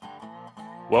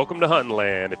Welcome to Hunting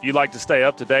Land. If you'd like to stay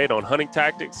up to date on hunting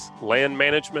tactics, land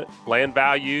management, land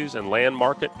values, and land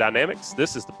market dynamics,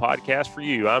 this is the podcast for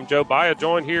you. I'm Joe Baya,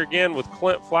 joined here again with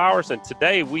Clint Flowers, and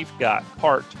today we've got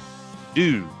part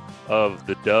 2 of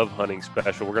the dove hunting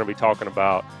special. We're going to be talking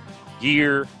about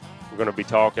gear. We're going to be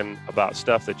talking about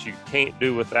stuff that you can't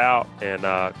do without. And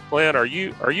Clint, are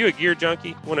you a gear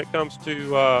junkie when it comes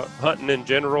to hunting in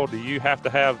general? Do you have to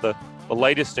have the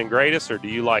latest and greatest, or do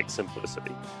you like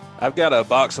simplicity? I've got a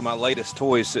box of my latest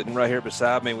toys sitting right here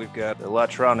beside me. We've got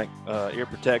electronic ear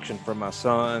protection for my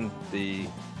son. We've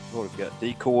got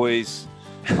decoys,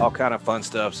 all kind of fun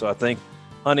stuff. So I think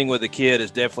hunting with a kid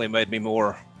has definitely made me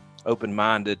more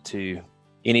open-minded to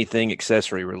anything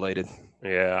accessory related.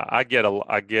 Yeah, I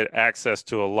get access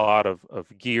to a lot of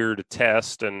gear to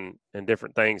test and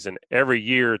different things. And every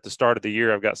year at the start of the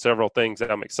year, I've got several things that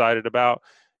I'm excited about.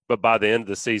 But by the end of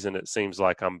the season, it seems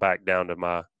like I'm back down to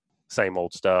my same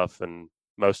old stuff, and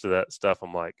most of that stuff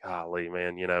I'm like, golly,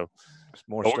 man, There's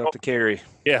more stuff to carry.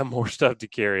 Yeah, more stuff to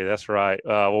carry. That's right.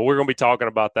 Well, we're going to be talking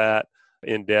about that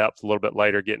in depth a little bit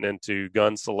later, getting into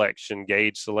gun selection,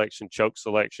 gauge selection, choke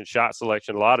selection, shot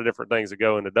selection, a lot of different things that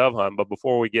go into dove hunt. But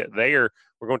before we get there,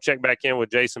 we're going to check back in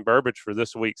with Jason Burbidge for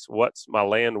this week's What's My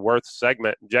Land Worth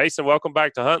segment. Jason, welcome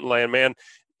back to Hunting Land, man.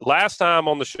 Last time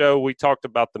on the show, we talked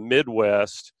about the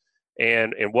Midwest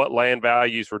and what land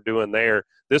values we're doing there.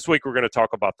 This week, we're going to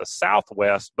talk about the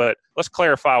Southwest, but let's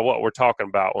clarify what we're talking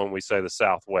about when we say the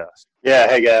Southwest. Yeah.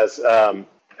 Hey, guys.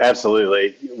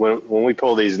 Absolutely. When we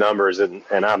pull these numbers and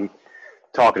I'm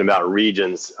talking about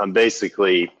regions, I'm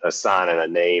basically assigning a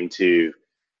name to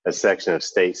a section of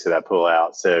states that I pull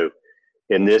out. So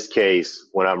in this case,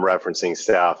 when I'm referencing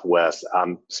Southwest,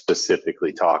 I'm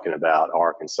specifically talking about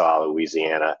Arkansas,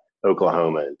 Louisiana,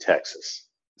 Oklahoma, and Texas.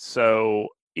 So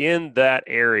in that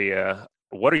area,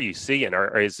 what are you seeing?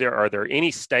 Are there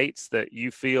any states that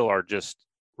you feel are just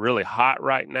really hot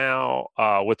right now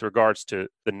with regards to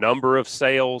the number of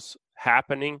sales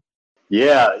happening?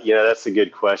 Yeah, that's a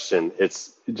good question.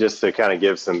 It's just to kind of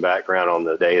give some background on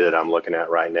the data that I'm looking at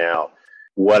right now.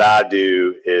 What I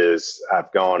do is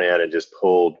I've gone in and just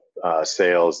pulled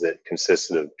sales that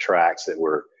consisted of tracts that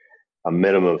were a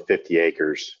minimum of 50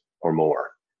 acres or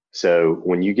more. So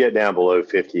when you get down below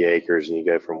 50 acres and you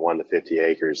go from 1 to 50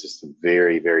 acres, it's a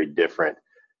very, very different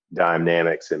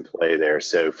dynamics in play there.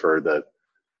 So for the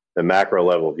macro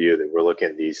level view that we're looking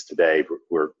at these today,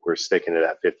 we're sticking to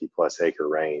that 50 plus acre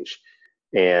range.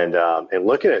 And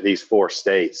looking at these 4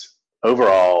 states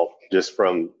overall, just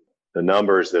from the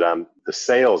numbers the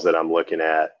sales that I'm looking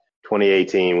at,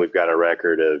 2018, we've got a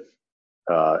record of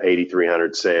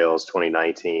 8,300 sales,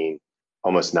 2019,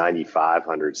 almost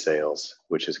 9,500 sales,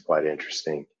 which is quite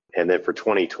interesting. And then for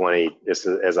 2020, this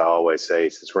is, as I always say,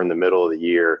 since we're in the middle of the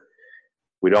year,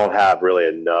 we don't have really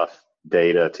enough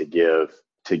data to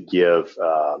give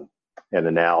an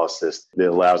analysis that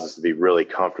allows us to be really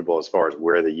comfortable as far as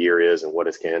where the year is and what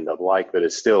it's going to end up like. But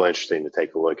it's still interesting to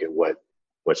take a look at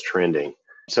what's trending.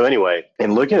 So anyway,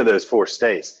 in looking at those 4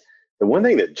 states, the one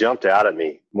thing that jumped out at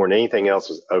me more than anything else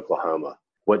was Oklahoma.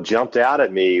 What jumped out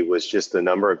at me was just the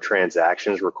number of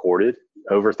transactions recorded,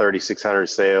 over 3,600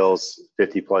 sales,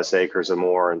 50 plus acres or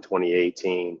more in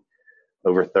 2018,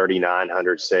 over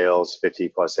 3,900 sales, 50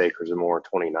 plus acres or more in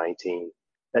 2019.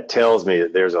 That tells me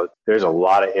that there's a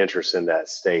lot of interest in that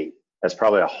state. That's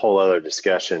probably a whole other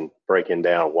discussion breaking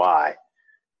down why,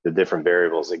 the different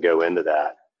variables that go into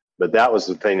that. But that was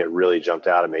the thing that really jumped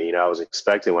out at me. I was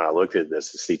expecting when I looked at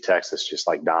this to see Texas just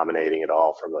like dominating it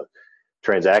all from a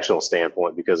transactional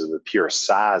standpoint because of the pure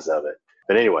size of it.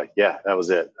 But anyway, yeah, that was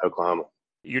it, Oklahoma.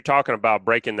 You're talking about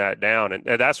breaking that down, and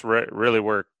that's really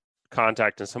where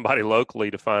contacting somebody locally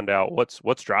to find out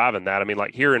what's driving that. I mean,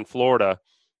 like here in Florida,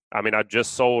 I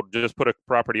just put a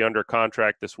property under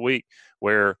contract this week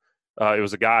where it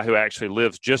was a guy who actually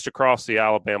lives just across the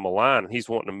Alabama line, and he's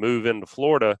wanting to move into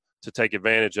Florida to take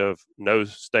advantage of no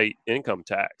state income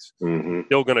tax. Mm-hmm.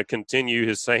 Still going to continue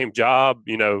his same job.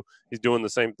 He's doing the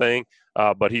same thing,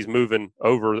 but he's moving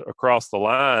over across the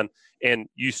line. And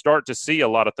you start to see a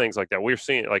lot of things like that. We're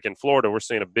seeing, like in Florida, we're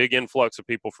seeing a big influx of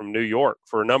people from New York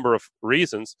for a number of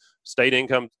reasons, state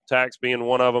income tax being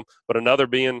one of them, but another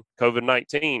being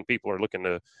COVID-19. People are looking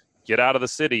to get out of the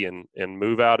city and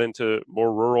move out into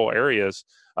more rural areas.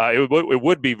 It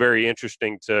would be very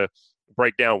interesting to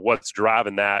break down what's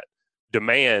driving that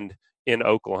demand in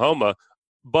Oklahoma.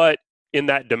 But in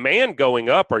that demand going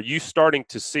up, are you starting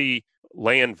to see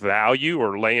land value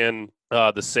or land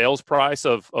the sales price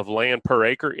of land per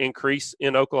acre increase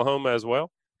in Oklahoma as well?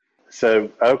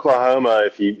 So Oklahoma,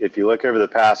 if you look over the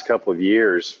past couple of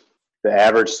years, The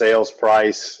average sales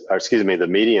price, or excuse me, the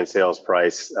median sales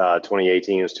price,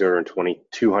 2018 was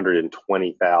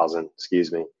 220,000.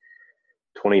 Excuse me.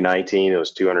 2019 it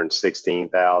was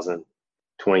 216,000.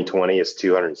 2020 is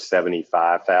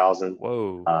 275,000.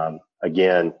 Whoa.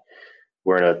 Again,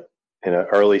 we're in an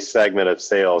early segment of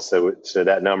sales, so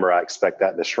that number, I expect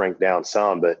that to shrink down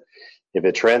some. But if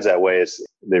it trends that way,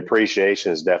 the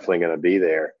appreciation is definitely going to be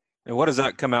there. And what does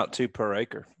that come out to per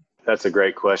acre? That's a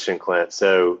great question, Clint.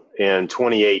 So in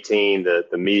 2018, the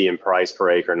median price per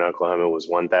acre in Oklahoma was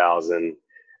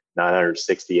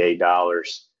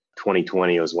 $1,968.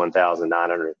 2020 was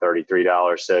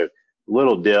 $1,933. So a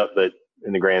little dip, but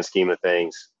in the grand scheme of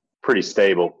things, pretty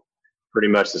stable, pretty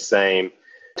much the same.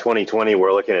 2020,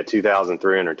 we're looking at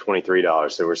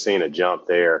 $2,323. So we're seeing a jump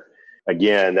there.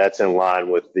 Again, that's in line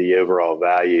with the overall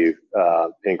value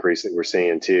increase that we're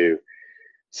seeing too.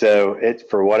 So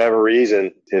for whatever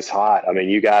reason, it's hot. I mean,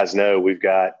 you guys know we've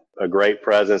got a great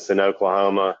presence in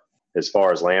Oklahoma as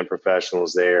far as land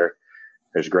professionals there.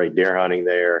 There's great deer hunting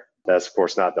there. That's, of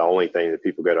course, not the only thing that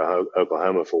people go to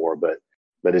Oklahoma for, but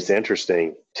it's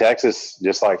interesting. Texas,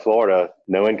 just like Florida,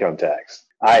 no income tax.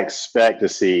 I expect to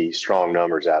see strong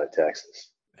numbers out of Texas.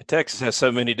 Texas has so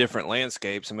many different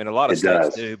landscapes. I mean, a lot of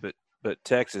states do, but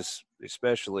Texas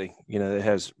especially, it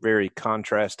has very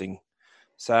contrasting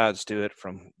sides to it,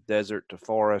 from desert to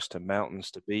forest to mountains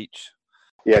to beach.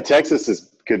 Yeah,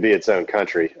 Texas could be its own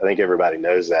country. I think everybody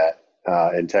knows that,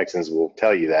 and Texans will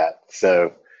tell you that.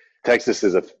 So Texas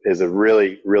is a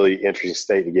really, really interesting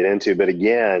state to get into. But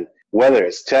again, whether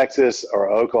it's Texas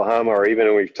or Oklahoma, or even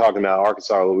when we're talking about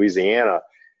Arkansas or Louisiana,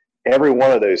 every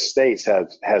one of those states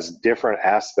has different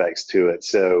aspects to it.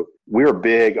 So we're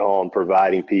big on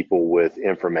providing people with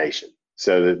information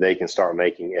so that they can start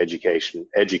making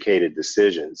educated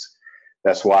decisions.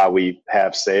 That's why we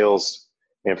have sales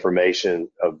information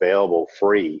available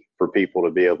free for people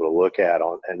to be able to look at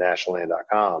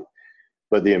nationalland.com.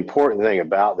 But the important thing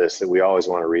about this that we always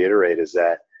want to reiterate is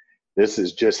that this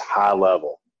is just high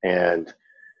level, and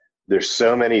there's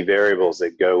so many variables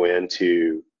that go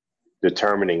into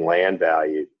determining land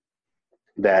value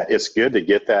that it's good to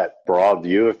get that broad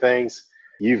view of things.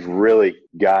 You've really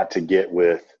got to get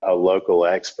with a local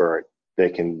expert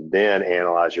that can then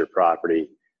analyze your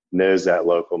property, knows that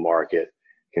local market,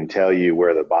 can tell you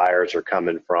where the buyers are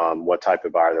coming from, what type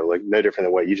of buyer they're looking. No different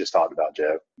than what you just talked about,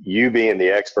 Joe. You being the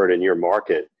expert in your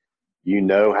market, you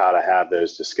know how to have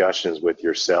those discussions with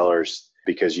your sellers,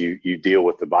 because you deal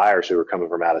with the buyers who are coming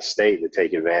from out of state to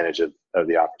take advantage of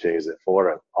the opportunities that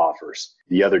Florida offers.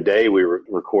 The other day, we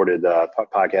recorded a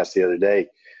podcast the other day.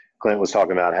 Clint was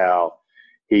talking about how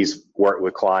he's worked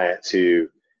with clients who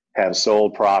have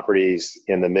sold properties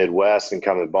in the Midwest and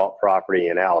come and bought property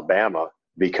in Alabama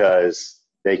because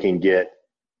they can get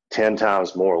 10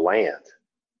 times more land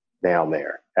down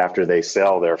there after they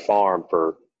sell their farm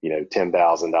for,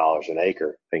 $10,000 an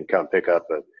acre. They can come pick up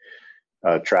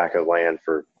a tract of land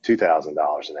for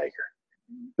 $2,000 an acre.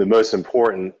 The most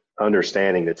important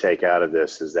understanding to take out of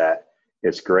this is that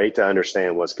it's great to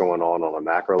understand what's going on a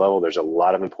macro level. There's a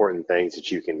lot of important things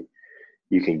that you can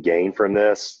gain from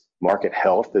this. Market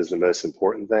health is the most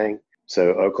important thing.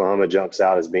 So Oklahoma jumps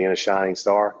out as being a shining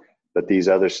star, but these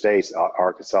other states,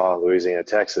 Arkansas, Louisiana,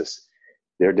 Texas,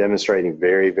 they're demonstrating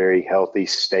very, very healthy,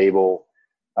 stable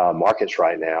markets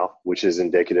right now, which is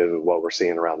indicative of what we're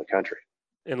seeing around the country.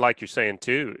 And like you're saying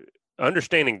too,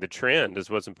 understanding the trend is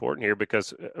what's important here,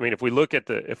 because if we look at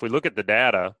the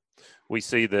data, we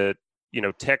see that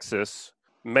Texas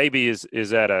maybe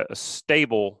is at a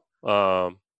stable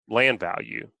land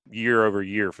value year over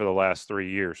year for the last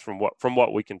 3 years from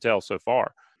what we can tell so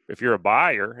far. If you're a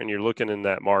buyer and you're looking in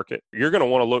that market, you're going to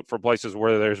want to look for places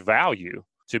where there's value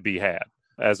to be had,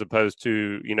 as opposed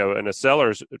to, and a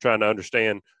seller's trying to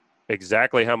understand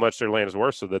exactly how much their land is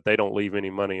worth so that they don't leave any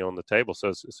money on the table. So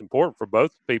it's important for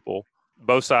both people,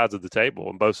 both sides of the table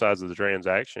and both sides of the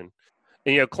transaction.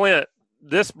 And, Clint,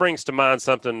 this brings to mind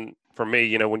something for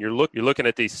me, when you're looking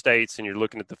at these states and you're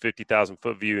looking at the 50,000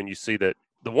 foot view, and you see that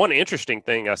the one interesting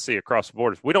thing I see across the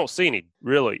board is we don't see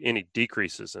any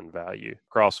decreases in value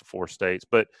across the 4 states.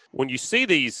 But when you see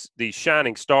these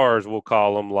shining stars, we'll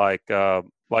call them,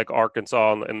 like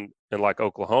Arkansas and like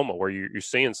Oklahoma, where you're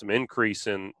seeing some increase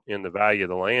in the value of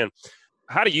the land,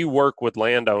 how do you work with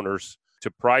landowners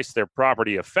to price their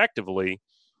property effectively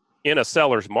in a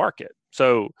seller's market?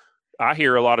 So I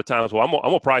hear a lot of times, well, I'm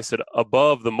going to price it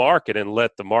above the market and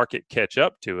let the market catch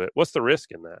up to it. What's the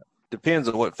risk in that? Depends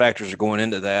on what factors are going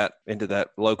into that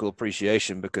local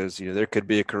appreciation, because there could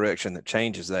be a correction that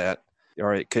changes that,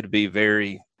 or it could be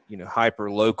very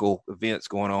hyper local events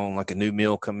going on, like a new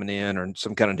mill coming in or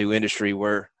some kind of new industry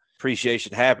where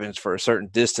appreciation happens for a certain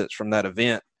distance from that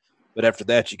event, but after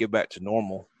that you go back to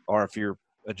normal. Or if you're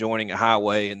adjoining a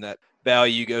highway and that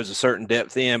value goes a certain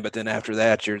depth in, but then after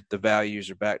that the values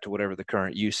are back to whatever the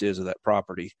current use is of that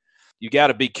property. You got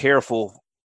to be careful,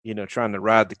 trying to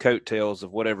ride the coattails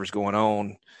of whatever's going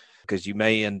on, because you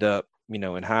may end up,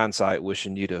 in hindsight,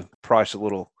 wishing you to price a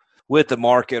little with the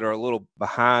market or a little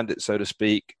behind it, so to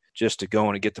speak, just to go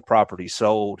in and get the property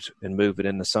sold and move it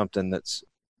into something that's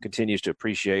continues to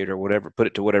appreciate or whatever, put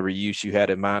it to whatever use you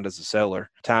had in mind as a seller.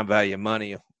 Time value of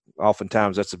money,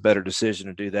 oftentimes that's a better decision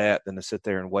to do that than to sit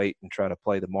there and wait and try to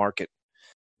play the market.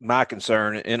 My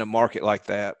concern in a market like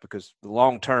that, because the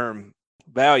long-term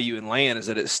value in land is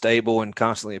that it's stable and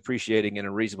constantly appreciating in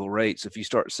a reasonable rate. So if you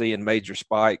start seeing major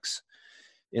spikes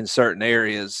in certain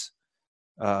areas,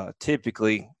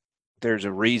 typically there's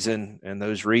a reason, and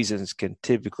those reasons can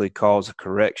typically cause a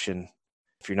correction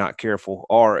if you're not careful,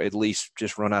 or at least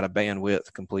just run out of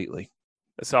bandwidth completely.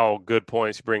 That's all good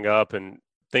points you bring up. And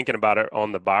thinking about it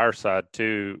on the buyer side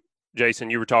too, Jason,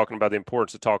 you were talking about the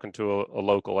importance of talking to a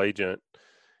local agent.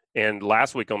 And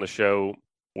last week on the show,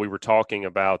 we were talking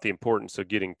about the importance of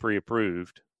getting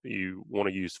pre-approved. You want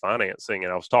to use financing.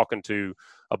 And I was talking to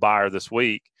a buyer this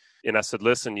week, and I said,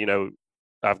 listen,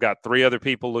 I've got 3 other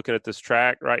people looking at this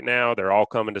track right now. They're all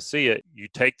coming to see it. You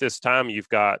take this time you've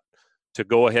got to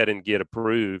go ahead and get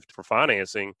approved for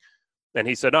financing. And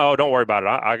he said, no, don't worry about it.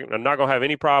 I'm not going to have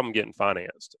any problem getting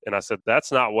financed. And I said,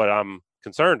 that's not what I'm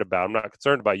concerned about. I'm not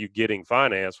concerned about you getting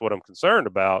financed. What I'm concerned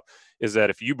about is that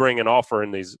if you bring an offer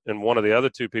and one of the other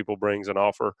 2 people brings an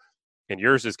offer and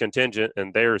yours is contingent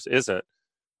and theirs isn't,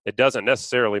 it doesn't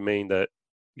necessarily mean that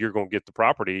you're going to get the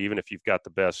property, even if you've got the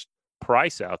best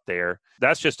price out there.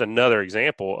 That's just another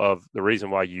example of the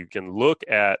reason why you can look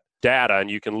at data and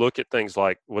you can look at things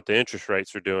like what the interest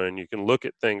rates are doing. You can look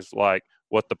at things like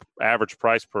what the average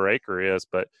price per acre is,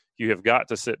 but you have got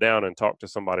to sit down and talk to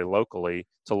somebody locally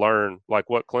to learn, like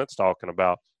what Clint's talking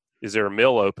about. Is there a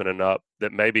mill opening up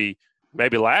that maybe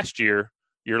last year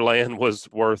your land was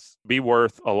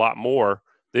worth a lot more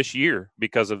this year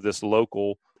because of this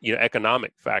local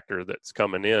economic factor that's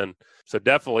coming in. So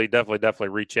definitely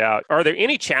reach out. Are there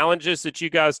any challenges that you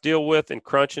guys deal with in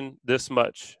crunching this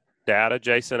much data,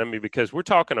 Jason? I mean, because we're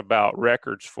talking about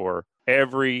records for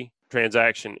every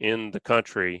transaction in the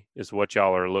country is what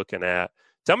y'all are looking at.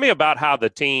 Tell me about how the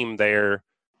team there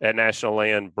at National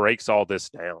Land breaks all this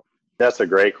down. That's a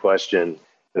great question.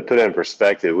 To put it in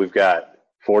perspective, we've got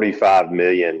 45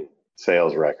 million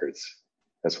sales records.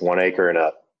 That's 1 acre and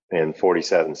up in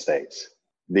 47 states.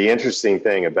 The interesting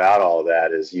thing about all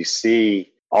that is you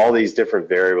see all these different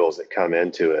variables that come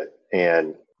into it.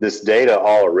 And this data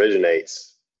all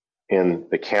originates in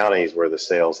the counties where the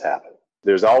sales happen.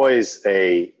 There's always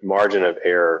a margin of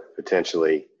error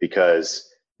potentially because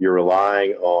you're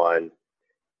relying on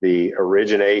the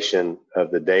origination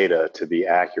of the data to be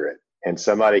accurate. And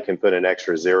somebody can put an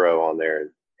extra 0 on there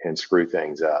and screw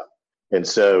things up. And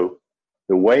so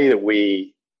the way that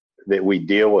we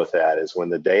deal with that is when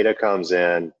the data comes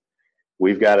in,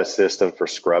 we've got a system for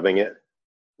scrubbing it,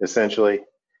 essentially,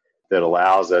 that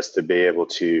allows us to be able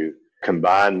to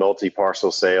combine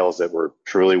multi-parcel sales that were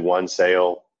truly one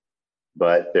sale,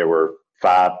 but there were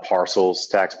 5 parcels,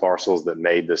 tax parcels that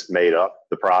made up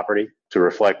the property to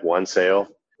reflect one sale.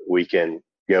 We can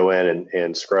go in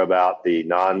and scrub out the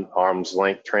non-arm's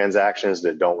length transactions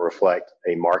that don't reflect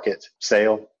a market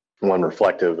sale, one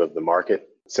reflective of the market.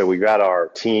 So we got our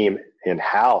team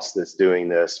in-house that's doing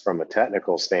this from a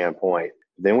technical standpoint.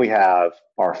 Then we have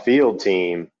our field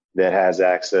team that has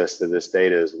access to this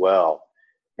data as well.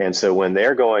 And so when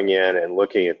they're going in and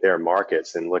looking at their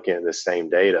markets and looking at the same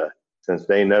data, since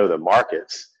they know the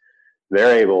markets,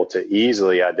 they're able to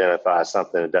easily identify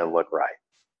something that doesn't look right.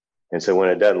 And so when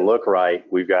it doesn't look right,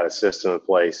 we've got a system in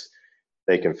place.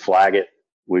 They can flag it.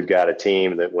 We've got a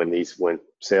team that when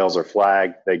sales are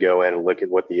flagged, they go in and look at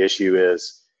what the issue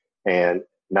is. And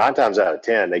 9 times out of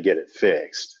 10, they get it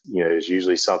fixed. There's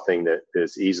usually something that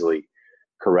is easily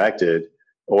corrected,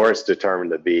 or it's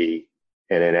determined to be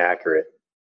an inaccurate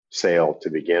sale to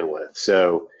begin with.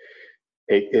 So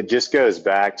it just goes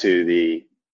back to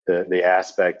the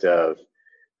aspect of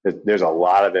there's a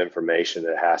lot of information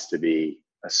that has to be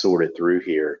sorted through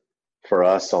here. For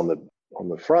us on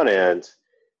the front end,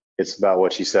 it's about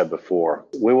what you said before.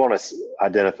 We want to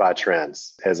identify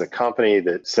trends. As a company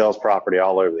that sells property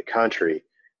all over the country,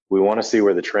 we want to see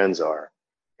where the trends are.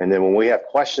 And then when we have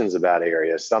questions about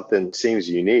areas, something seems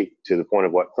unique to the point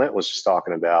of what Clint was just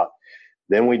talking about,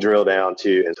 then we drill down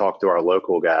to and talk to our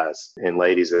local guys and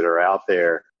ladies that are out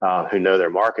there who know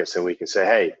their markets. And we can say,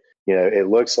 hey, it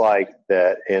looks like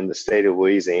that in the state of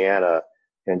Louisiana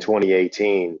in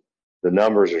 2018, the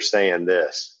numbers are saying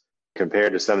this.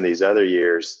 Compared to some of these other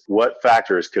years, what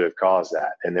factors could have caused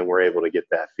that? And then we're able to get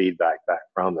that feedback back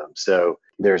from them. So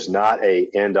there's not a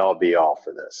end all be all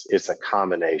for this. It's a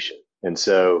combination. And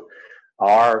so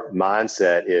our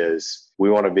mindset is we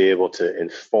want to be able to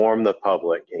inform the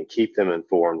public and keep them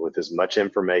informed with as much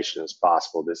information as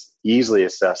possible that's easily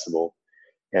accessible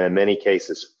and in many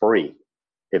cases free.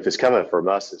 If it's coming from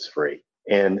us, it's free.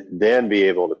 And then be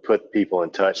able to put people in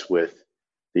touch with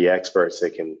the experts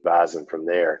that can advise them from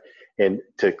there. And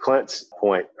to Clint's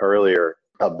point earlier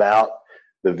about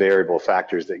the variable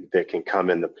factors that can come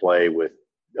into play with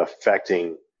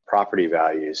affecting property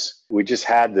values, we just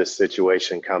had this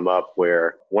situation come up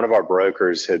where one of our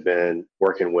brokers had been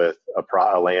working with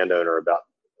a landowner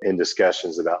in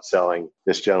discussions about selling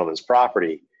this gentleman's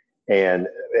property. And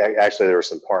actually, there were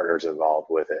some partners involved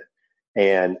with it.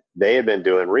 And they had been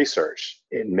doing research.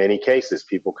 In many cases,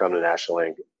 people come to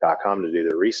nationalland.com to do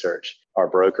their research. Our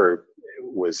broker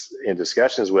was in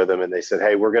discussions with them and they said,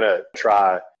 hey, we're going to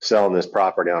try selling this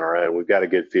property on our own. We've got a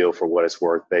good feel for what it's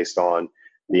worth based on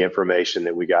the information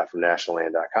that we got from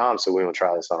nationalland.com. So we want to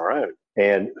try this on our own.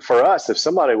 And for us, if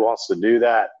somebody wants to do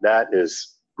that, that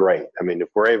is great. I mean, if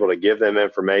we're able to give them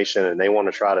information and they want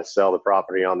to try to sell the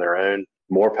property on their own,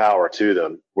 more power to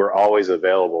them. We're always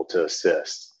available to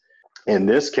assist. In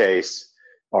this case,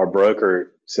 our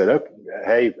broker said, okay,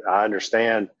 hey, I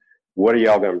understand. What are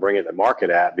y'all going to bring it to market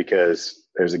at? Because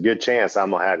there's a good chance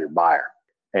I'm going to have your buyer.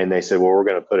 And they said, well, we're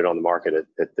going to put it on the market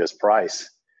at this price.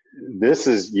 This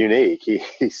is unique.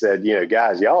 He said,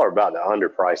 guys, y'all are about to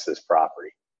underprice this property.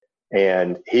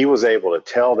 And he was able to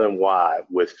tell them why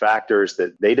with factors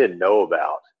that they didn't know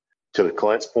about, to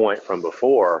Clint's point from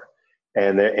before.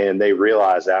 And they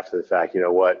realized after the fact,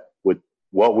 with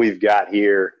what we've got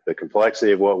here, the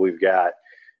complexity of what we've got,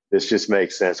 this just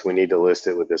makes sense. We need to list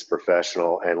it with this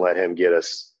professional and let him get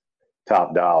us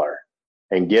top dollar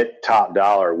and get top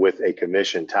dollar with a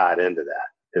commission tied into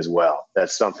that as well.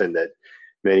 That's something that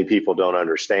many people don't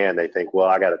understand. They think, well,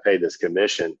 I got to pay this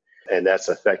commission and that's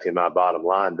affecting my bottom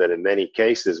line. But in many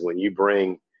cases, when you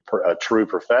bring a true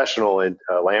professional and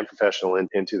a land professional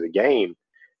into the game,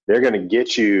 they're going to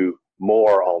get you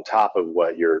more on top of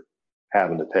what you're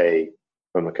having to pay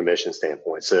from a commission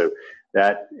standpoint. So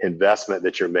that investment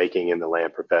that you're making in the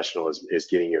land professional is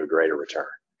getting you a greater return.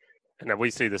 And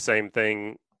we see the same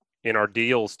thing in our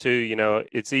deals too.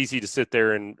 It's easy to sit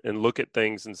there and look at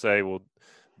things and say, well,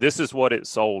 this is what it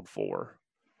sold for.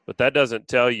 But that doesn't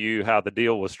tell you how the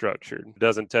deal was structured. It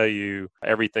doesn't tell you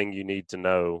everything you need to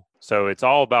know. So it's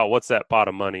all about what's that pot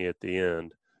of money at the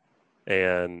end.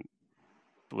 And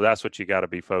that's what you got to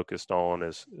be focused on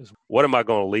is what am I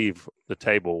going to leave the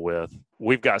table with?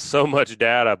 We've got so much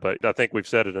data, but I think we've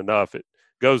said it enough. It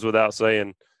goes without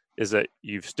saying is that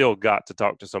you've still got to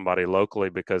talk to somebody locally,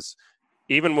 because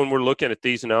even when we're looking at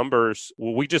these numbers,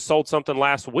 we just sold something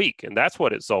last week and that's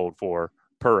what it sold for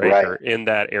per acre in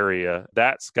that area.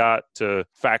 That's got to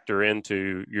factor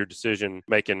into your decision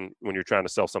making when you're trying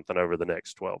to sell something over the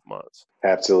next 12 months.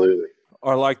 Absolutely.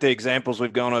 Or like the examples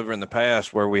we've gone over in the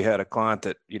past where we had a client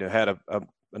that, had a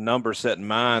number set in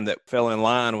mind that fell in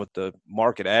line with the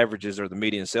market averages or the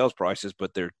median sales prices,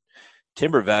 but their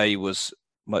timber value was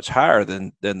much higher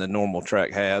than the normal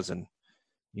tract has. And,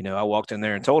 I walked in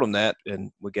there and told them that,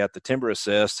 and we got the timber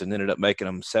assessed and ended up making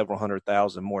them several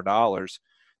 $100,000 more dollars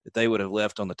that they would have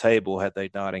left on the table had they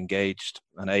not engaged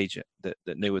an agent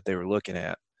that knew what they were looking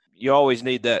at. You always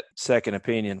need that second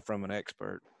opinion from an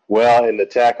expert. Well, and to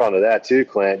tack onto that too,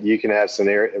 Clint, you can have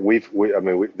scenarios.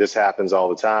 This happens all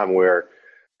the time where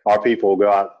our people will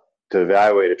go out to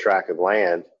evaluate a tract of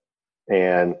land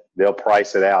and they'll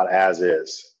price it out as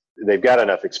is. They've got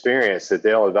enough experience that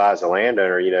they'll advise a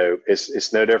landowner,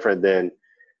 it's no different than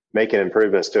making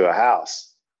improvements to a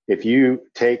house. If you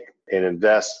take and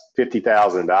invest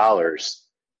 $50,000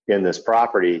 in this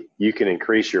property, you can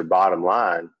increase your bottom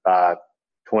line by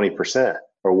 20%.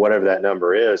 Or whatever that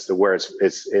number is, to where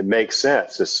it makes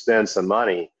sense to spend some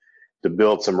money to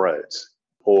build some roads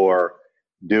or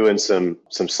doing some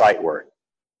site work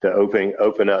to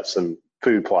open up some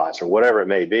food plots or whatever it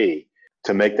may be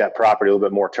to make that property a little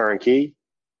bit more turnkey.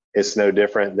 It's no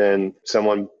different than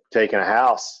someone taking a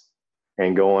house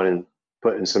and going and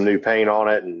putting some new paint on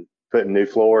it and putting new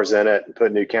floors in it and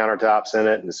putting new countertops in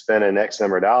it and spending X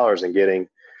number of dollars and getting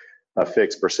a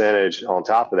fixed percentage on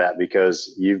top of that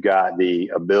because you've got the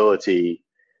ability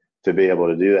to be able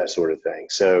to do that sort of thing.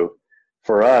 So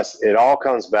for us, it all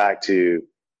comes back to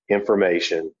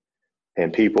information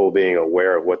and people being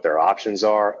aware of what their options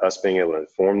are, us being able to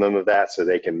inform them of that so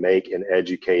they can make an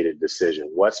educated decision.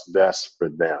 What's best for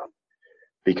them?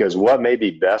 Because what may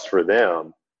be best for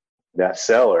them, that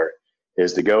seller,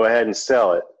 is to go ahead and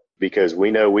sell it because we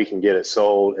know we can get it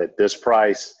sold at this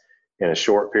price in a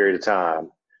short period of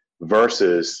time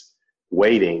versus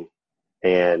waiting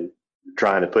and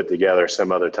trying to put together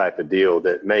some other type of deal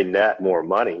that may net more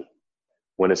money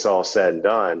when it's all said and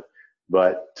done.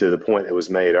 But to the point that was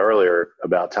made earlier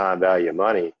about time, value, and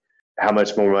money, how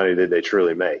much more money did they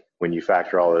truly make when you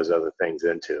factor all those other things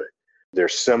into it?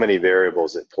 There's so many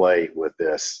variables at play with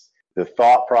this. The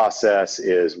thought process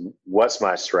is, what's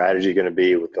my strategy going to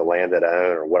be with the land that I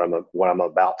own or what I'm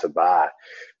about to buy?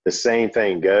 The same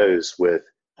thing goes with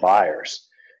buyers.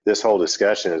 This whole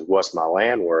discussion is, what's my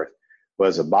land worth? Well,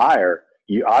 as a buyer,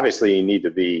 you need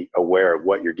to be aware of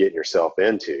what you're getting yourself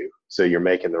into so you're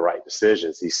making the right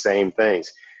decisions. These same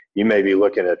things. You may be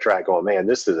looking at a tract going, man,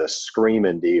 this is a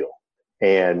screaming deal.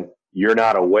 And you're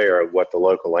not aware of what the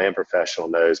local land professional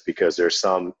knows because there's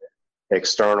some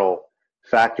external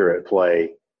factor at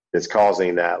play that's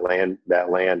causing that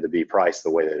land to be priced the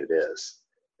way that it is.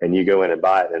 And you go in and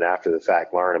buy it, and after the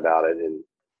fact learn about it and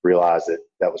realize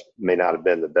that may not have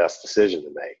been the best decision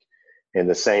to make. In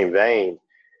the same vein,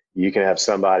 you can have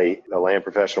somebody, a land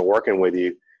professional, working with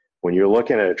you when you're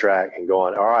looking at a tract and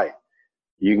going, all right,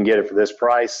 you can get it for this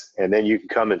price, and then you can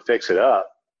come and fix it up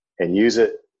and use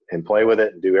it and play with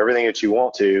it and do everything that you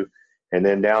want to. And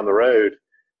then down the road,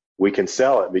 we can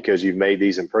sell it because you've made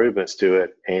these improvements to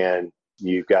it and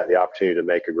you've got the opportunity to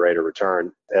make a greater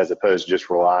return as opposed to just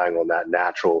relying on that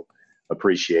natural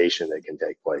appreciation that can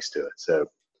take place to it. So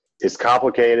it's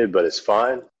complicated, but it's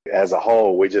fun. As a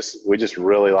whole, we just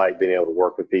really like being able to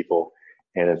work with people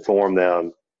and inform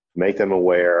them, make them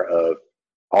aware of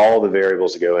all the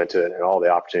variables that go into it and all the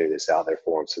opportunity that's out there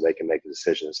for them so they can make the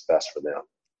decision that's best for them.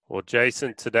 Well,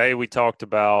 Jason, today we talked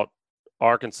about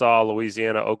Arkansas,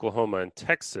 Louisiana, Oklahoma, and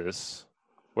Texas.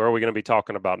 Where are we going to be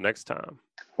talking about next time?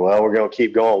 Well, we're going to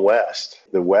keep going west.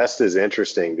 The West is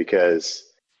interesting because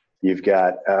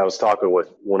I was talking with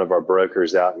one of our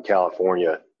brokers out in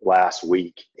California last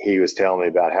week. He was telling me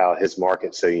about how his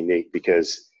market's so unique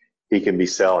because he can be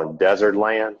selling desert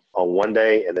land on one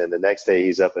day, and then the next day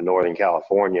he's up in Northern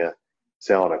California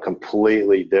selling a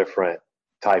completely different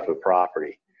type of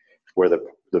property where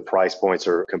the price points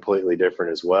are completely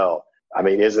different as well. I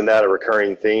mean, isn't that a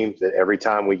recurring theme that every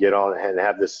time we get on and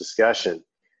have this discussion,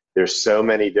 there's so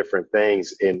many different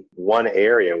things in one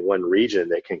area, one region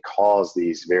that can cause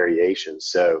these variations.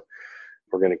 So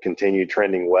we're going to continue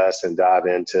trending west and dive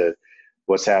into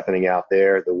what's happening out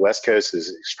there. The West Coast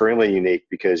is extremely unique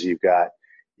because you've got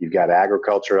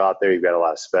agriculture out there. You've got a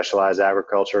lot of specialized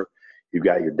agriculture. You've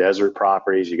got your desert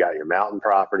properties. You got your mountain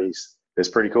properties. It's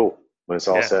pretty cool when it's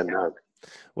all said and done.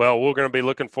 Well, we're going to be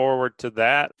looking forward to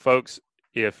that. Folks,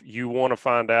 if you want to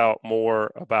find out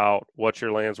more about what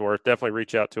your land's worth, definitely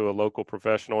reach out to a local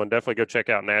professional and definitely go check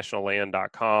out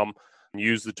nationalland.com and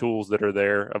use the tools that are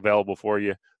there available for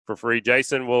you for free.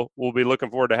 Jason, we'll be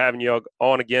looking forward to having you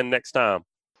on again next time.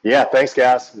 Yeah, thanks,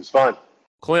 guys. It was fun.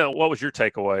 Clint, what was your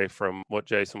takeaway from what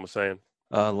Jason was saying?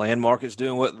 Land market's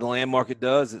doing what the land market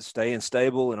does. It's staying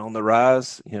stable and on the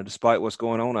rise. Despite what's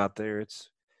going on out there, it's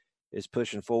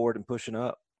pushing forward and pushing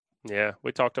up. Yeah,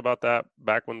 we talked about that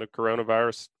back when the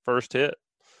coronavirus first hit.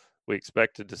 We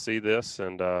expected to see this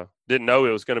and didn't know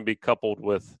it was going to be coupled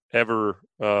with ever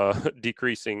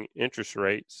decreasing interest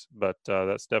rates, but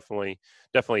that's definitely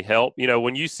helped.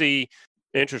 When you see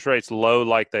interest rates low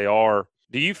like they are,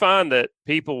 do you find that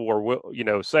people were,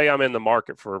 say I'm in the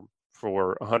market for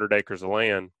 100 acres of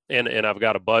land and I've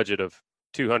got a budget of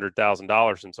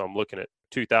 $200,000, and so I'm looking at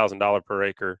 $2,000 per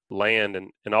acre land,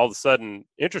 and all of a sudden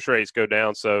interest rates go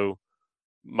down, so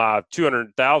my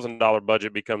 $200,000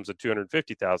 budget becomes a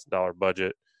 $250,000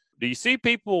 budget. Do you see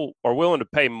people are willing to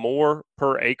pay more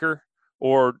per acre,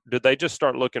 or did they just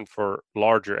start looking for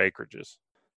larger acreages?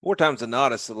 More times than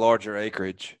not, it's the larger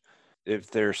acreage. If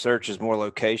their search is more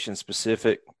location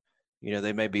specific,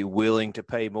 they may be willing to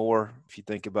pay more. If you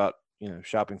think about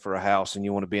shopping for a house and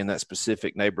you want to be in that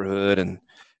specific neighborhood and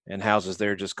houses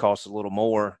there just cost a little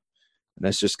more, and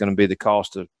that's just going to be the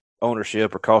cost of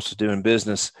ownership or cost of doing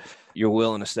business, you're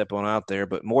willing to step on out there.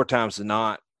 But more times than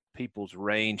not, people's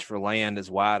range for land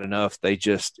is wide enough. They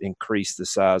just increase the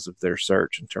size of their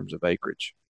search in terms of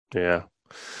acreage. Yeah.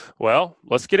 Well,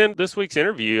 let's get into this week's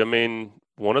interview. I mean,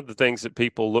 one of the things that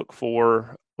people look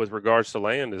for with regards to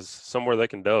land is somewhere they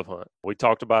can dove hunt. We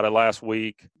talked about it last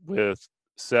week with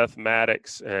Seth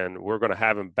Maddox, and we're going to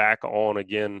have him back on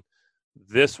again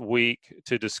this week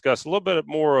to discuss a little bit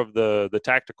more of the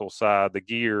tactical side, the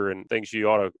gear and things you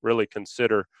ought to really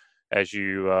consider as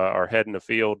you are heading the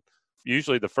field.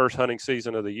 Usually the first hunting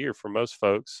season of the year for most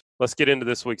folks. Let's get into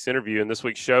this week's interview, and this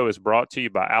week's show is brought to you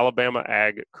by Alabama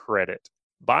Ag Credit.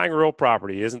 Buying real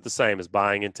property isn't the same as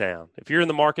buying in town. If you're in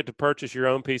the market to purchase your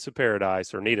own piece of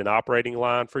paradise or need an operating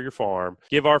line for your farm,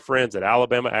 give our friends at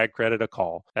Alabama Ag Credit a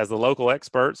call. As the local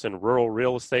experts in rural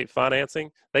real estate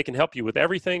financing, they can help you with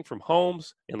everything from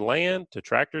homes and land to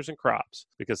tractors and crops,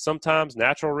 because sometimes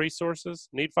natural resources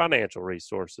need financial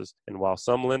resources, and while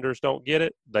some lenders don't get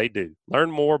it, they do.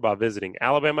 Learn more by visiting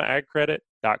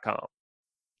alabamaagcredit.com.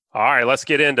 All right, let's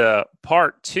get into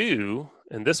part 2.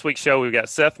 In this week's show, we've got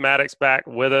Seth Maddox back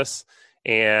with us,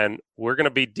 and we're going to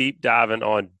be deep diving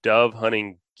on dove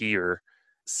hunting gear.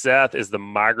 Seth is the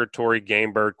migratory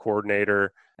game bird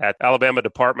coordinator at Alabama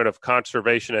Department of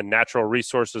Conservation and Natural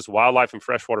Resources, Wildlife and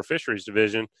Freshwater Fisheries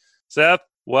Division. Seth,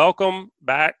 welcome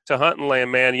back to Hunting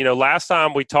Land, man. You know, last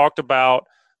time we talked about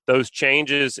those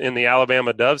changes in the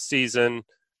Alabama dove season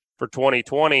for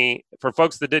 2020. For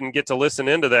folks that didn't get to listen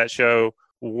into that show,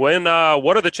 what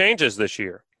are the changes this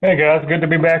year? Hey guys, good to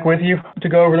be back with you to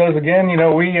go over those again. You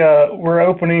know, we're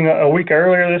opening a week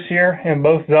earlier this year in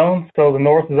both zones. So the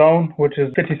north zone, which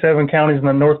is 57 counties in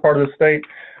the north part of the state,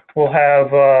 will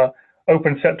have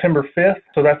open September 5th.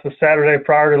 So that's the Saturday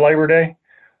prior to Labor Day.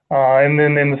 And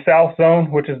then in the south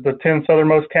zone, which is the 10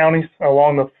 southernmost counties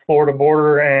along the Florida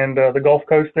border and the Gulf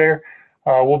Coast there,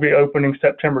 we'll be opening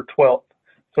September 12th.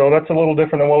 So that's a little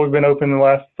different than what we've been open in the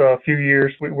last few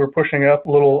years. We're pushing up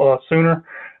a little sooner,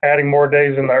 adding more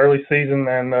days in the early season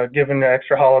and giving an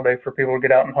extra holiday for people to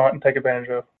get out and hunt and take advantage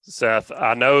of. Seth,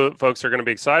 I know folks are going to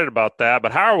be excited about that,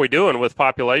 but how are we doing with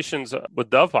populations, with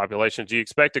dove populations? Do you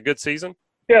expect a good season?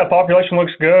 Yeah, population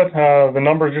looks good. The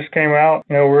numbers just came out.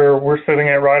 You know, we're sitting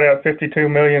at right at 52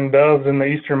 million doves in the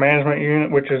Eastern Management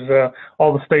Unit, which is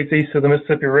all the states east of the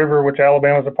Mississippi River, which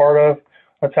Alabama's a part of.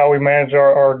 That's how we manage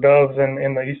our doves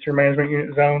in the Eastern Management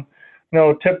Unit zone. You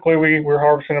know, typically we're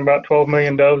harvesting about 12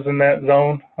 million doves in that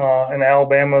zone, and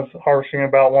Alabama's harvesting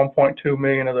about 1.2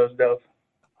 million of those doves.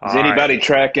 Is anybody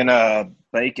tracking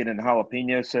bacon and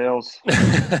jalapeno sales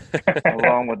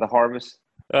along with the harvest?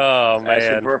 Oh, man.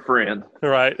 Asking for a friend.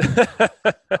 Right.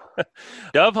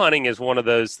 Dove hunting is one of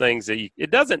those things that it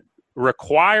doesn't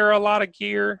require a lot of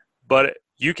gear, but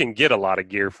you can get a lot of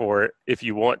gear for it if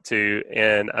you want to.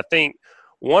 And I think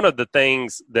one of the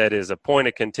things that is a point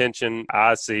of contention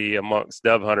I see amongst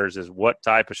dove hunters is what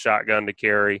type of shotgun to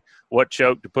carry, what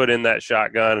choke to put in that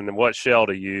shotgun, and then what shell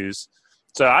to use.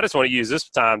 So I just want to use this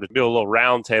time to do a little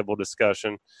roundtable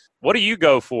discussion. What do you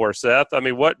go for, Seth? I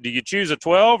mean, what do you choose, a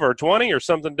 12 or a 20 or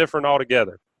something different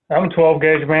altogether? I'm a 12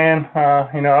 gauge man.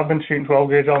 You know, I've been shooting 12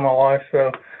 gauge all my life,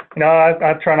 so you know,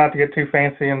 I try not to get too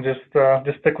fancy and just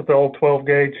stick with the old 12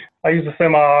 gauge. I use a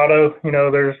semi-auto. You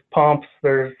know, there's pumps,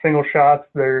 there's single shots,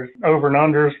 there's over and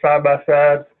unders, side by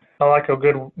sides. I like a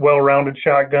good, well-rounded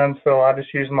shotgun, so I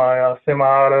just use my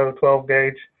semi-auto 12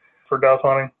 gauge for dove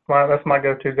hunting. That's my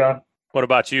go-to gun. What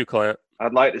about you, Clint?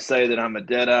 I'd like to say that I'm a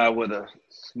Deadeye with a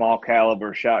small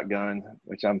caliber shotgun,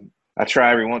 which I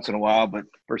try every once in a while, but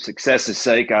for success's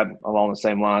sake, I'm along the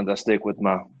same lines. I stick with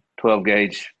my 12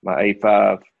 gauge, my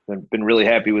A5. I've been really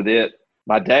happy with it.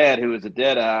 My dad, who is a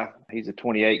Deadeye, he's a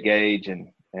 28 gauge, and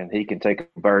he can take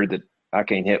a bird that I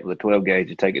can't hit with a 12 gauge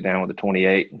and take it down with a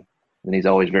 28. And he's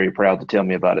always very proud to tell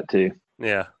me about it too.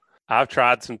 Yeah. I've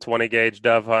tried some 20 gauge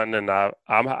dove hunting, and I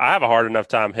have a hard enough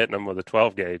time hitting them with a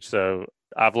 12 gauge. So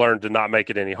I've learned to not make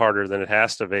it any harder than it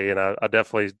has to be. And I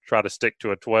definitely try to stick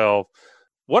to a 12.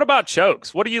 What about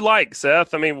chokes? What do you like,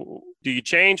 Seth? I mean, do you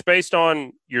change based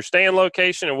on your stand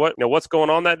location and what's going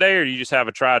on that day, or do you just have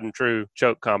a tried and true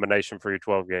choke combination for your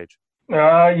 12 gauge?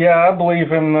 Yeah, I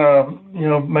believe in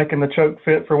making the choke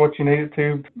fit for what you need it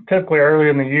to. Typically, early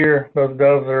in the year, those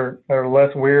doves are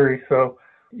less weary, so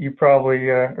you probably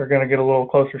are going to get a little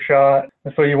closer shot.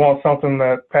 And so you want something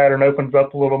that pattern opens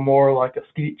up a little more, like a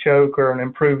skeet choke or an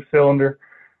improved cylinder,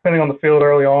 depending on the field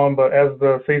early on. But as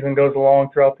the season goes along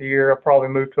throughout the year, I'll probably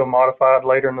move to a modified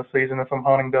later in the season if I'm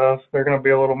hunting doves. They're going to be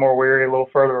a little more weary, a little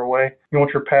further away. You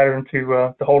want your pattern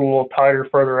to hold a little tighter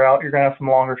further out. You're going to have some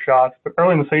longer shots. But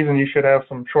early in the season, you should have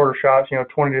some shorter shots,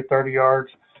 20 to 30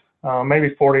 yards,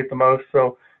 maybe 40 at the most.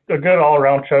 So a good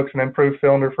all-around choke's an improved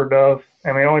cylinder for doves.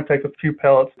 I mean, it only takes a few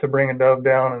pellets to bring a dove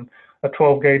down, and a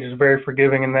 12 gauge is very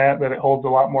forgiving in that it holds a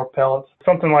lot more pellets.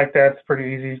 Something like that's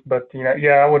pretty easy, but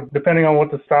I would, depending on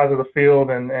what the size of the field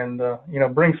and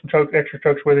bring some extra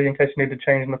chokes with you in case you need to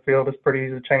change in the field. It's pretty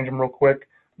easy to change them real quick.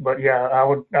 But yeah, I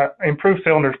would improved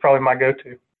cylinder is probably my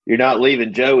go-to. You're not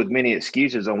leaving Joe with many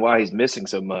excuses on why he's missing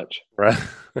so much. Right.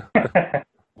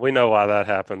 We know why that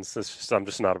happens. I'm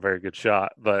just not a very good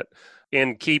shot, but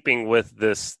in keeping with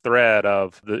this thread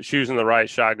of choosing the right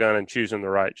shotgun and choosing the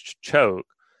right choke,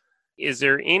 Is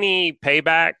there any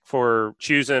payback for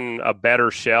choosing a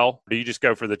better shell? Do you just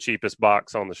go for the cheapest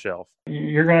box on the shelf?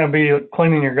 You're going to be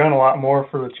cleaning your gun a lot more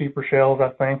for the cheaper shells, I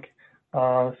think.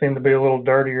 Seem to be a little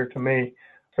dirtier to me.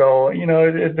 So,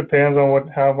 it depends on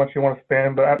how much you want to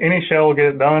spend. But any shell will get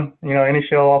it done. Any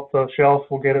shell off the shelf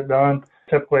will get it done.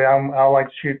 Typically, I like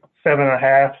to shoot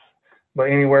 7.5, but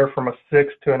anywhere from a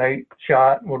 6 to an 8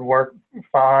 shot would work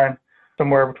fine.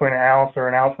 Somewhere between an ounce or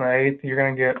an ounce and an eighth, you're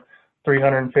going to get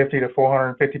 350 to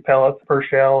 450 pellets per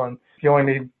shell. And if you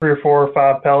only need 3 or 4 or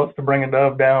 5 pellets to bring a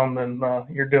dove down, then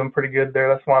you're doing pretty good there.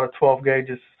 That's why the 12 gauge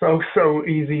is so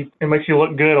easy. It makes you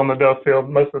look good on the dove field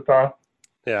most of the time.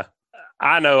 Yeah.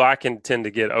 I know I can tend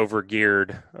to get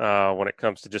over-geared when it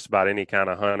comes to just about any kind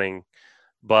of hunting,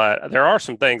 but there are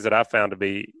some things that I found to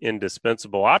be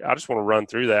indispensable. I just want to run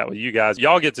through that with you guys.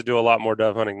 Y'all get to do a lot more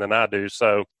dove hunting than I do.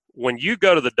 So when you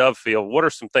go to the dove field, what are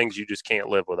some things you just can't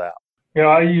live without?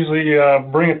 I usually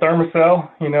bring a thermocell,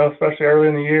 especially early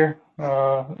in the year.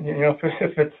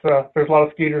 If there's a lot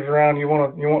of skeeters around, you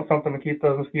want something to keep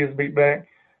those mosquitoes beat back.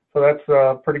 So that's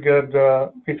a pretty good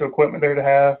piece of equipment there to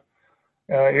have.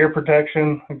 Ear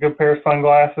protection, a good pair of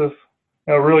sunglasses,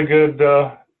 a really good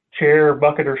chair,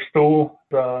 bucket, or stool.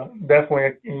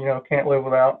 Definitely, can't live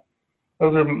without.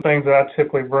 Those are the things that I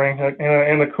typically bring,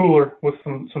 and a cooler with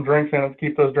some drinks in it to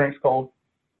keep those drinks cold.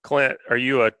 Clint, are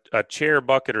you a chair,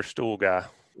 bucket, or stool guy?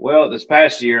 Well, this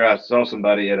past year I saw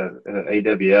somebody at an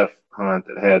AWF hunt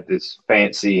that had this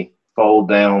fancy fold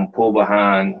down, pull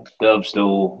behind dove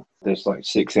stool, this like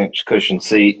 6-inch cushion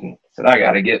seat, and said, I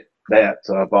got to get that.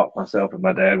 So I bought myself and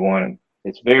my dad one, and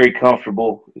it's very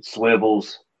comfortable. It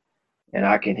swivels, and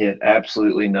I can hit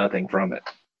absolutely nothing from it.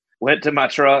 Went to my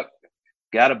truck,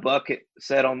 got a bucket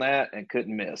set on that, and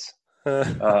couldn't miss.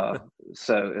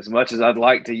 So as much as I'd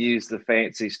like to use the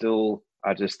fancy stool,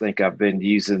 I just think I've been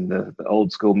using the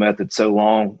old school method so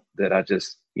long that I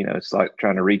just, it's like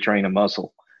trying to retrain a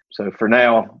muscle. So for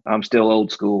now, I'm still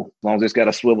old school. As long as it's got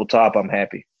a swivel top, I'm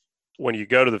happy. When you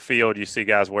go to the field, you see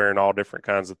guys wearing all different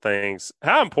kinds of things.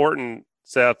 How important,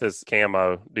 Seth, is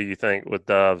camo, do you think, with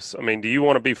doves? I mean, do you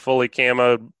want to be fully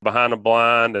camoed behind a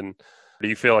blind, and do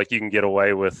you feel like you can get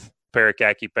away with a pair of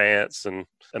khaki pants and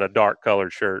a dark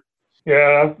colored shirt?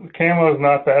 Yeah, camo is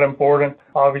not that important.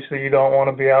 Obviously, you don't want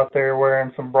to be out there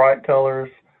wearing some bright colors.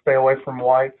 Stay away from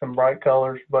whites and bright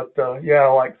colors. But,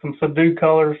 like some subdued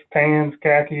colors, tans,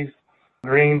 khakis,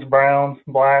 greens, browns,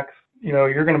 blacks.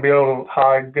 You're going to be able to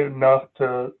hide good enough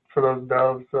for those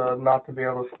doves not to be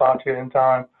able to spot you in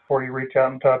time before you reach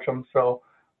out and touch them. So,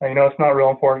 it's not real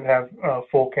important to have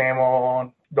full camo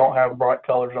on. Don't have bright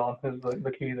colors on is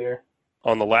the key there.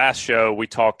 On the last show, we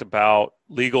talked about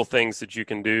legal things that you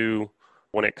can do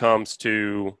when it comes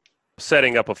to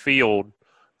setting up a field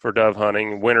for dove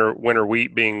hunting, winter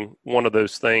wheat being one of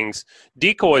those things.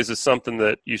 Decoys is something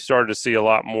that you started to see a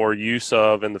lot more use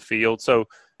of in the field. So are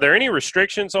there any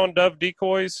restrictions on dove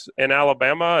decoys in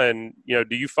Alabama? And,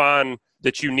 do you find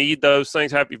that you need those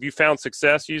things? Have you found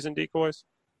success using decoys?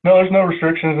 No, there's no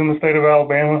restrictions in the state of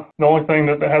Alabama. The only thing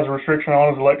that has a restriction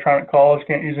on is electronic calls. You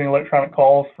can't use any electronic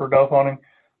calls for dove hunting.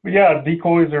 But yeah,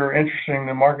 decoys are interesting.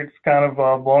 The market's kind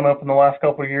of blown up in the last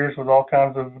couple of years with all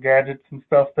kinds of gadgets and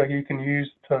stuff that you can use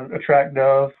to attract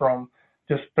doves, from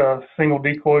just single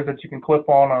decoys that you can clip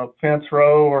on a fence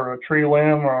row or a tree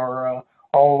limb, or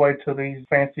all the way to these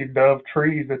fancy dove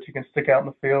trees that you can stick out in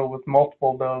the field with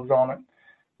multiple doves on it.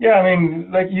 Yeah, I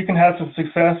mean, you can have some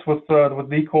success with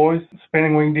decoys.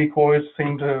 Spinning wing decoys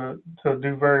seem to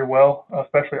do very well,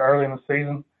 especially early in the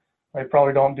season. They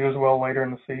probably don't do as well later in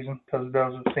the season because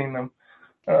doves have seen them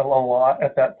a lot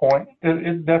at that point.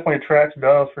 It definitely attracts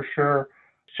doves for sure.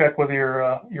 Check with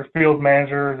your field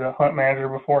manager, the hunt manager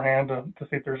beforehand to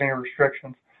see if there's any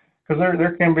restrictions, because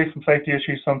there can be some safety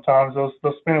issues sometimes. Those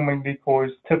spinning wing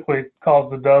decoys typically cause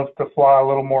the doves to fly a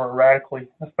little more erratically,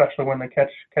 especially when they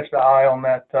catch the eye on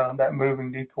that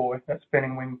moving decoy, that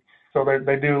spinning wing. So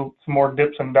they do some more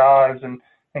dips and dives and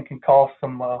can cause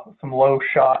some low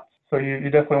shots. So you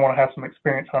definitely want to have some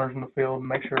experienced hunters in the field and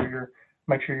make sure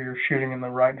you're shooting in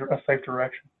a safe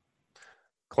direction.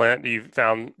 Clint, do you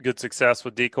found good success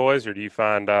with decoys, or do you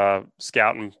find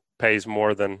scouting pays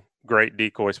more than great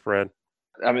decoy spread?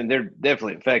 I mean, they're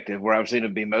definitely effective. Where I've seen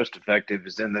them be most effective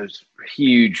is in those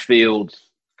huge fields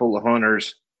full of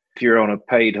hunters. If you're on a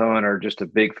paid hunt or just a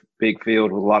big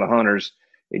field with a lot of hunters,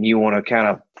 and you want to kind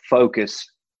of focus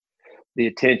the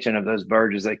attention of those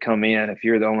birds as they come in, if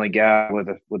you're the only guy with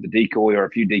a decoy or a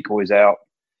few decoys out,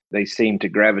 they seem to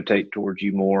gravitate towards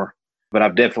you more. But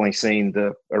I've definitely seen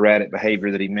the erratic behavior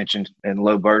that he mentioned and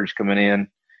low birds coming in.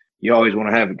 You always want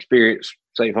to have experienced,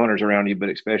 safe hunters around you, but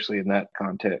especially in that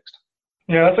context.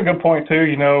 Yeah, that's a good point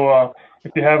too.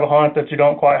 If you have a hunt that you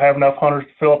don't quite have enough hunters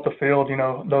to fill up the field,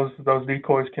 those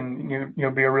decoys can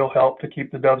be a real help to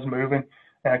keep the doves moving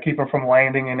and keep them from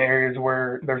landing in areas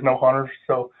where there's no hunters.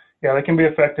 So yeah, they can be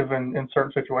effective in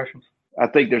certain situations. I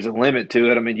think there's a limit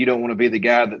to it. I mean, you don't want to be the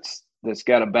guy that's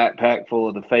got a backpack full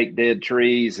of the fake dead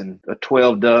trees and a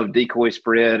 12 dove decoy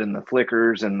spread and the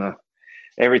flickers and the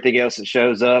everything else that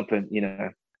shows up. And,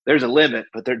 there's a limit,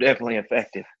 but they're definitely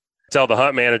effective. Tell the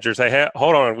hunt managers, hey,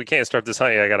 hold on, we can't start this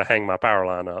hunt yet. I got to hang my power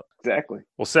line up. Exactly.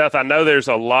 Well, Seth, I know there's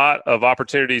a lot of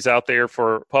opportunities out there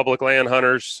for public land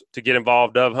hunters to get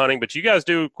involved dove hunting, but you guys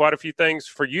do quite a few things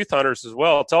for youth hunters as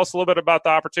well. Tell us a little bit about the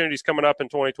opportunities coming up in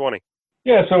 2020.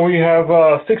 Yeah, so we have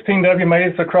 16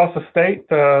 WMAs across the state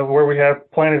where we have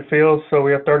planted fields. So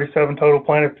we have 37 total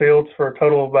planted fields for a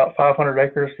total of about 500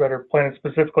 acres that are planted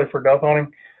specifically for dove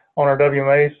hunting on our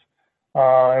WMAs.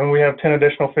 And we have 10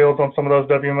 additional fields on some of those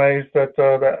WMAs that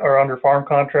are under farm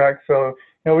contract. So,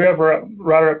 we have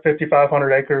right at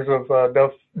 5,500 acres of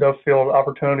dove field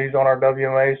opportunities on our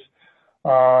WMAs.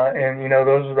 And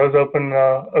those open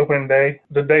day.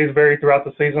 The days vary throughout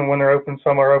the season when they're open.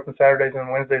 Some are open Saturdays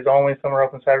and Wednesdays only. Some are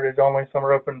open Saturdays only. Some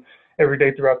are open every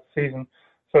day throughout the season.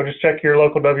 So just check your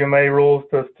local WMA rules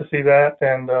to see that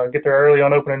and get there early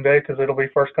on opening day because it'll be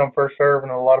first come, first serve,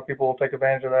 and a lot of people will take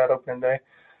advantage of that opening day.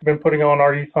 We've been putting on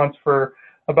our youth hunts for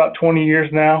about 20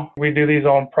 years now. We do these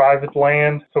on private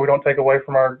land, so we don't take away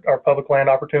from our public land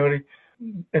opportunity.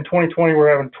 In 2020,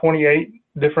 we're having 28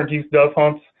 different youth dove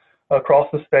hunts across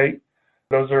the state.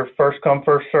 Those are first come,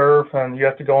 first serve, and you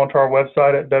have to go onto our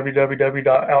website at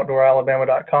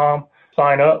www.outdooralabama.com,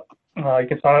 sign up. You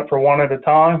can sign up for one at a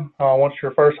time. Once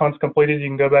your first hunt's completed, you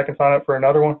can go back and sign up for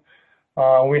another one.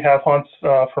 We have hunts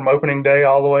from opening day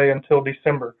all the way until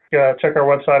December. Check our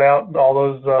website out. All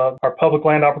those our public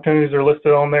land opportunities are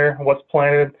listed on there, what's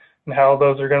planted and how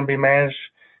those are going to be managed.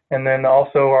 And then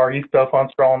also our youth dove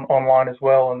hunts are online as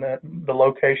well, and the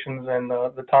locations and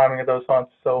the timing of those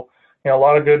hunts. So, a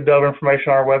lot of good dove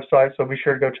information on our website, so be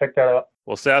sure to go check that out.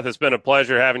 Well, Seth, it's been a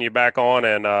pleasure having you back on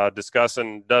and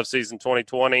discussing dove season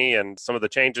 2020 and some of the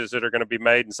changes that are going to be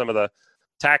made and some of the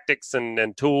tactics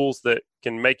and tools that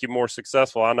can make you more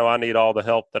successful. I know I need all the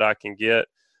help that I can get.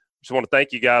 Just want to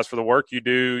thank you guys for the work you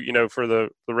do, for the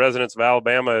residents of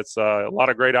Alabama. It's a lot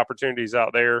of great opportunities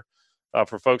out there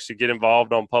for folks to get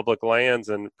involved on public lands,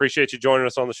 and appreciate you joining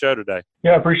us on the show today.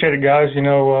 Yeah, I appreciate it, guys.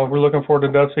 We're looking forward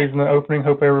to dove season opening.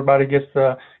 Hope everybody gets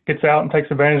out and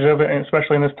takes advantage of it, and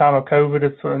especially in this time of COVID,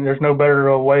 there's no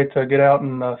better way to get out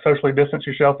and socially distance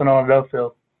yourself than on a dove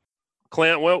field.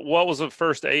 Clint, what was the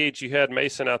first age you had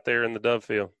Mason out there in the dove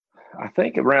field? I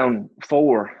think around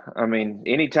 4. I mean,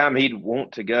 anytime he'd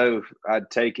want to go, I'd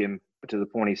take him to the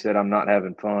point he said, I'm not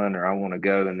having fun or I want to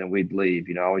go, and then we'd leave.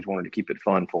 I always wanted to keep it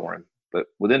fun for him. But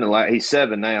he's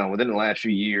 7 now. Within the last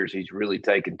few years, he's really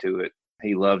taken to it.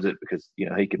 He loves it because,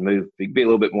 he can move. He can be a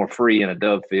little bit more free in a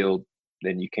dove field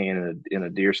than you can in a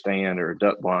deer stand or a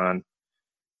duck blind.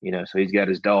 So he's got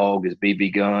his dog, his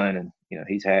BB gun, and,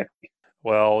 he's happy.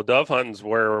 Well, dove hunting's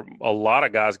where a lot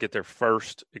of guys get their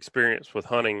first experience with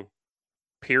hunting,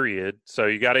 period. So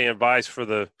you got any advice for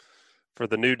the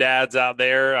new dads out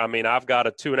there? I mean, I've got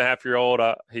a 2.5-year-old.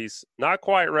 He's not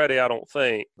quite ready, I don't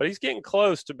think, but he's getting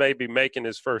close to maybe making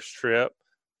his first trip.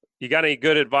 You got any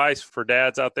good advice for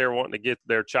dads out there wanting to get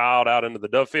their child out into the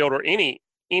dove field or any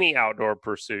outdoor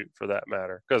pursuit for that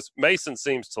matter? Because Mason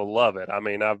seems to love it. I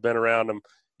mean, I've been around him.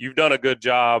 You've done a good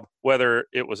job, whether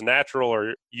it was natural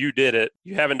or you did it.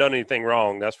 You haven't done anything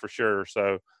wrong, that's for sure.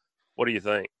 So what do you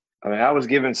think? I mean, I was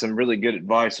given some really good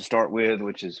advice to start with,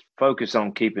 which is focus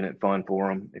on keeping it fun for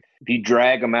them. If you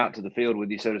drag them out to the field with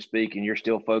you, so to speak, and you're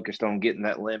still focused on getting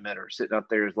that limit or sitting up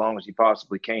there as long as you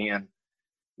possibly can,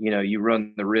 you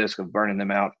run the risk of burning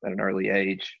them out at an early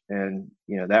age. And,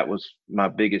 that was my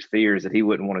biggest fear, is that he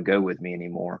wouldn't want to go with me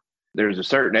anymore. There's a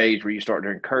certain age where you start to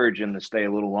encourage them to stay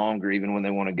a little longer, even when they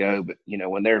want to go. But,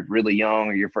 when they're really young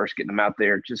or you're first getting them out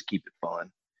there, just keep it fun.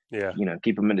 Yeah.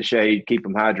 Keep them in the shade, keep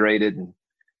them hydrated,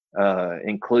 and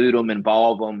include them,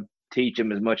 involve them, teach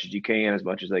them as much as you can, as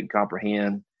much as they can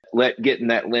comprehend. Let getting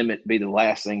that limit be the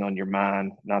last thing on your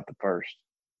mind, not the first.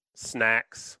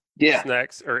 Snacks. Yeah.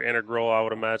 Snacks are integral, I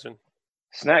would imagine.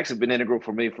 Snacks have been integral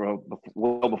for me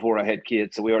well before I had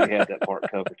kids, so we already had that part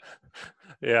covered.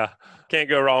 Yeah, can't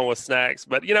go wrong with snacks.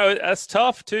 But, that's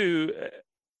tough, too,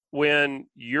 when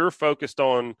you're focused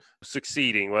on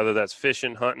succeeding, whether that's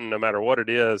fishing, hunting, no matter what it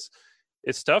is.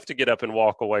 It's tough to get up and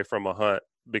walk away from a hunt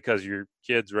because your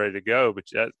kid's ready to go. But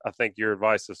I think your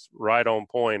advice is right on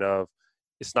point of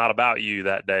it's not about you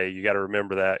that day. You got to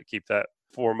remember that, keep that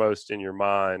foremost in your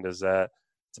mind, is that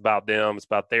it's about them. It's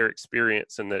about their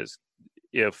experience, and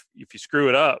if you screw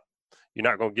it up, you're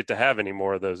not going to get to have any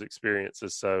more of those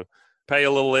experiences. So pay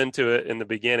a little into it in the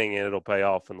beginning, and it'll pay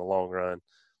off in the long run.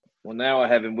 Well, now I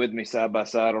have him with me side by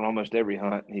side on almost every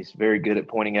hunt. He's very good at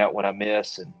pointing out when I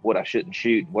miss and what I shouldn't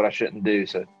shoot, what I shouldn't do.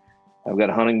 So I've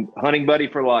got a hunting buddy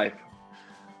for life.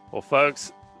 Well,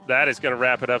 folks, that is going to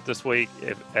wrap it up this week.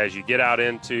 As you get out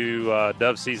into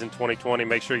dove season 2020,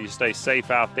 make sure you stay safe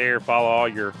out there, follow all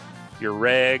your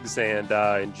regs, and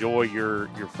enjoy your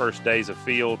first days of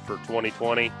field for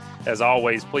 2020. As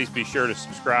always, please be sure to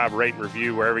subscribe, rate, and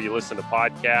review wherever you listen to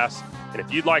podcasts. And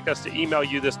if you'd like us to email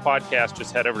you this podcast,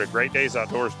 just head over to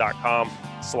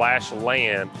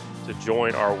greatdaysoutdoors.com/land to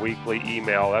join our weekly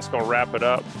email. That's going to wrap it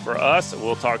up for us.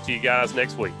 We'll talk to you guys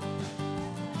next week.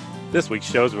 This week's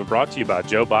show has been brought to you by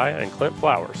Joe Baya and Clint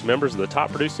Flowers, members of the top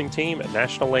producing team at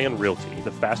National Land Realty,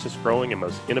 the fastest growing and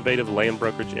most innovative land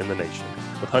brokerage in the nation.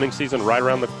 With hunting season right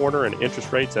around the corner and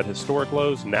interest rates at historic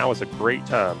lows, now is a great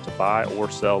time to buy or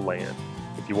sell land.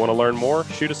 If you want to learn more,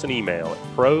 shoot us an email at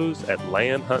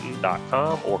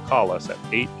pros@landhunting.com or call us at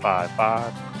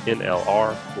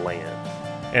 855-NLR-LAND.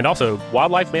 And also,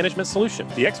 Wildlife Management Solution.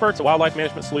 The experts at Wildlife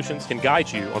Management Solutions can guide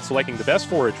you on selecting the best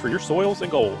forage for your soils and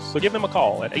goals. So give them a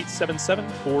call at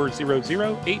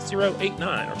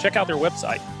 877-400-8089 or check out their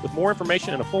website with more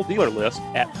information and a full dealer list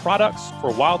at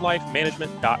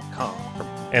productsforwildlifemanagement.com.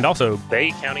 And also,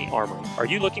 Bay County Armory. Are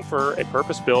you looking for a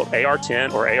purpose-built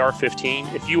AR-10 or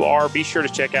AR-15? If you are, be sure to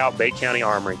check out Bay County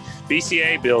Armory.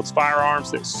 BCA builds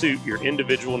firearms that suit your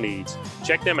individual needs.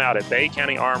 Check them out at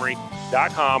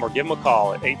baycountyarmory.com or give them a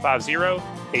call at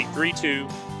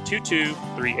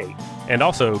 850-832-2238. And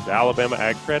also, the Alabama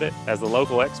Ag Credit, as the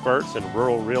local experts in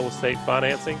rural real estate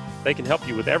financing, they can help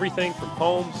you with everything from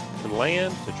homes and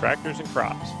land to tractors and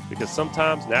crops, because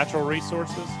sometimes natural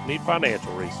resources need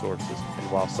financial resources,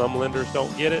 and while some lenders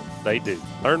don't get it, they do.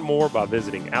 Learn more by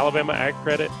visiting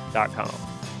alabamaagcredit.com.